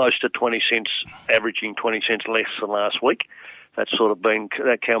was close to 20 cents, averaging 20 cents less than last week. That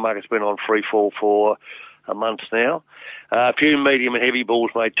cow market's been on free fall for a month now. A few medium and heavy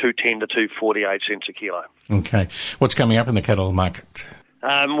bulls made $2.10 to 2.48 cents a kilo. Okay. What's coming up in the cattle market?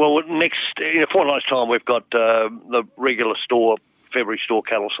 Well, in a fortnight's time, we've got the regular February store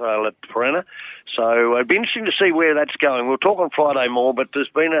cattle sale at Parana. So it'd be interesting to see where that's going. We'll talk on Friday more, but there's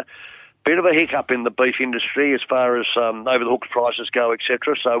been a bit of a hiccup in the beef industry as far as over-the-hook prices go,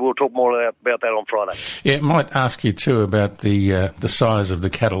 etc. So we'll talk more about that on Friday. Yeah, I might ask you too about the size of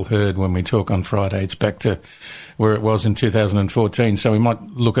the cattle herd when we talk on Friday. It's back to where it was in 2014, so we might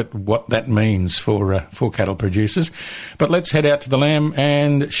look at what that means for cattle producers. But let's head out to the lamb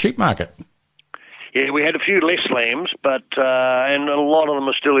and sheep market. Yeah, we had a few less lambs, but and a lot of them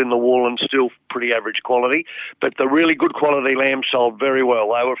are still in the wool and still pretty average quality. But the really good quality lambs sold very well.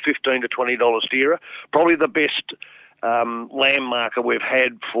 They were $15 to $20 steerer. Probably the best lamb market we've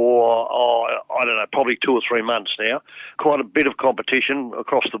had for, probably 2 or 3 months now. Quite a bit of competition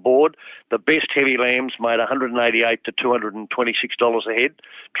across the board. The best heavy lambs made $188 to $226 a head.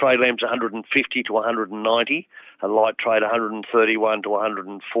 Trade lambs $150 to $190, and light trade $131 to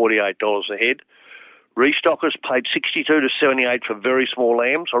 $148 a head. Restockers paid $62 to $78 for very small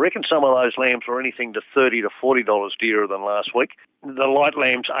lambs. I reckon some of those lambs were anything to $30 to $40 dearer than last week. The light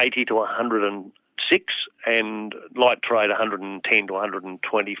lambs $80 to $106, and light trade $110 to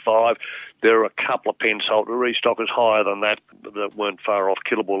 $125. There are a couple of pence sold to restockers higher than that weren't far off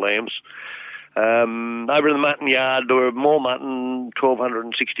killable lambs. Over in the mutton yard, there were more mutton,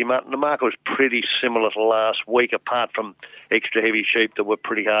 1,260 mutton. The market was pretty similar to last week, apart from extra heavy sheep that were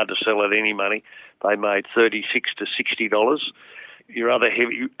pretty hard to sell at any money. They made $36 to $60. Your other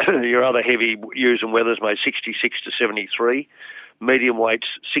heavy ewes and wethers made $66 to $73. Medium weights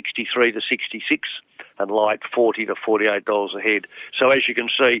 $63 to $66, and light $40 to $48 a head. So as you can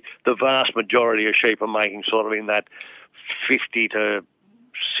see, the vast majority of sheep are making sort of in that $50 to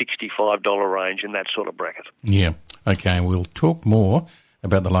 $65 range, in that sort of bracket. Yeah. Okay, we'll talk more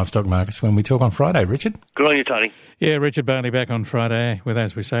about the livestock markets when we talk on Friday, Richard. Good on you, Tony. Yeah, Richard Bailey back on Friday with,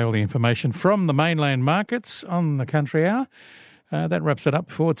 as we say, all the information from the mainland markets on the Country Hour. That wraps it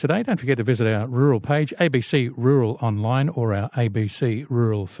up for today. Don't forget to visit our rural page, ABC Rural Online, or our ABC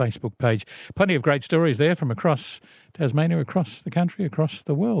Rural Facebook page. Plenty of great stories there from across Tasmania, across the country, across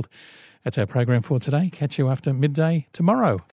the world. That's our program for today. Catch you after midday tomorrow.